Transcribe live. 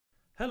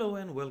Hello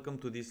and welcome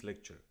to this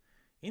lecture.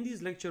 In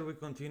this lecture we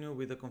continue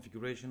with the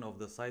configuration of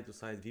the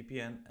site-to-site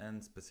VPN,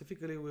 and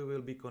specifically we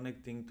will be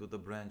connecting to the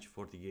branch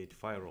Fortigate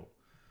firewall.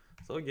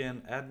 So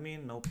again,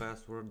 admin, no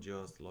password,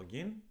 just log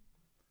in,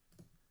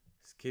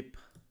 skip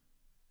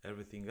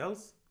everything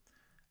else,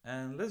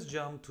 and let's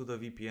jump to the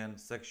VPN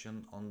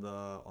section on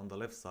the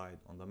left side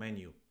on the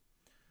menu.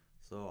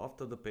 So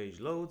after the page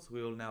loads,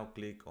 we will now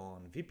click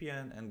on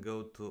VPN and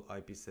go to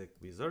IPsec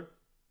wizard.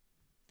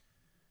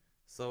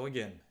 So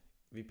again,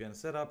 VPN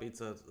setup, it's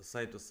a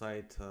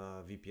site-to-site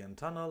VPN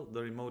tunnel.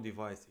 The remote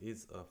device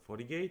is a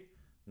Fortigate,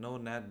 no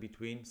NAT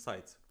between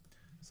sites.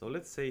 So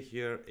let's say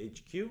here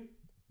HQ,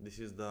 this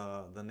is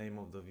the name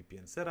of the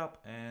VPN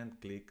setup, and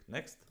click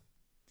next.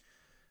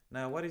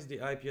 Now what is the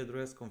IP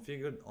address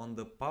configured on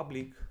the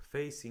public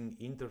facing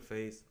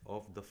interface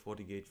of the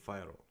Fortigate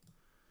firewall?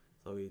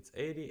 So it's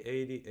 80,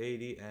 80,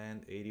 80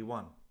 and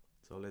 81.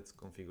 So let's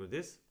configure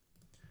this.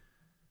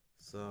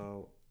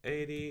 So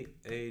 80,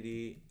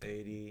 80,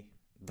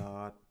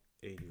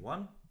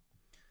 80.81.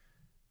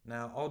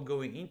 Now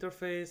outgoing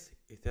interface,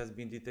 it has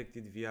been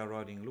detected via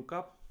routing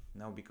lookup.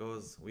 Now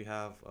because we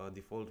have a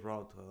default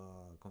route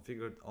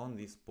configured on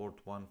this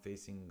port 1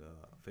 facing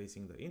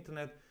the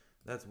internet,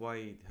 that's why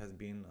it has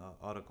been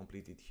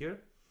auto-completed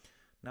here.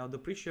 Now the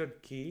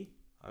pre-shared key,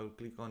 I will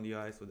click on the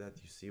eye so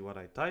that you see what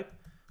I type.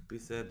 We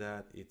said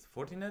that it's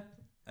Fortinet,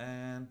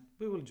 and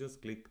we will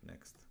just click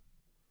next.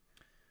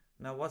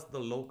 Now what's the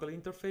local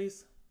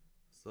interface?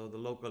 So the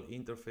local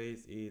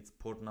interface is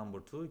port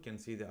number 2. You can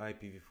see the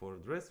IPv4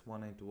 address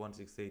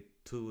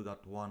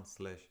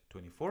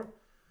 192.168.2.1/24.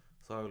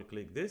 So I will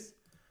click this.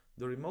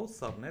 The remote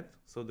subnet,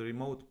 so the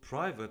remote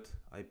private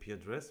IP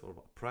address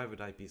or private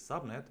IP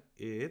subnet,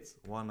 it's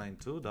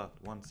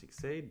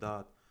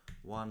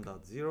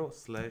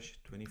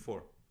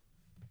 192.168.1.0/24.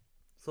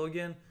 So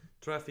again,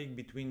 traffic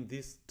between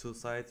these two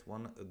sites,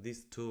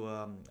 these two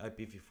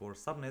IPv4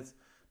 subnets,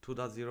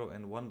 2.0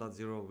 and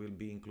 1.0, will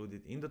be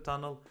included in the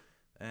tunnel,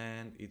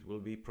 and it will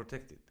be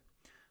protected.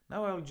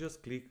 Now I will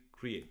just click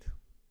create.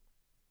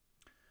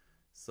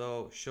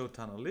 So show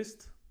tunnel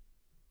list,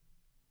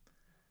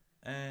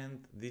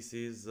 and this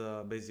is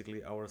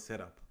basically our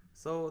setup.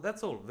 So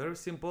that's all, very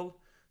simple,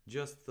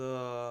 just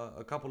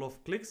a couple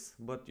of clicks,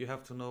 but you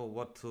have to know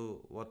what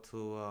to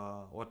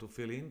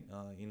fill in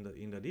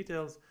the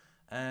details,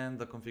 and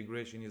the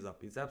configuration is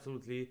up. It's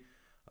absolutely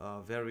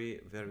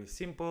very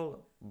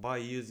simple by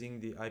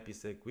using the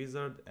IPsec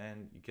wizard,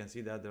 and you can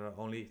see that there are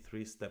only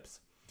 3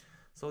 steps.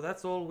 So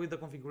that's all with the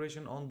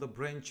configuration on the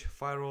branch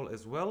firewall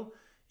as well.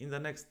 In the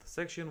next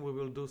section we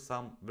will do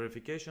some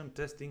verification,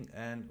 testing,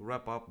 and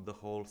wrap up the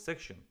whole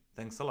section.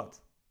 Thanks a lot.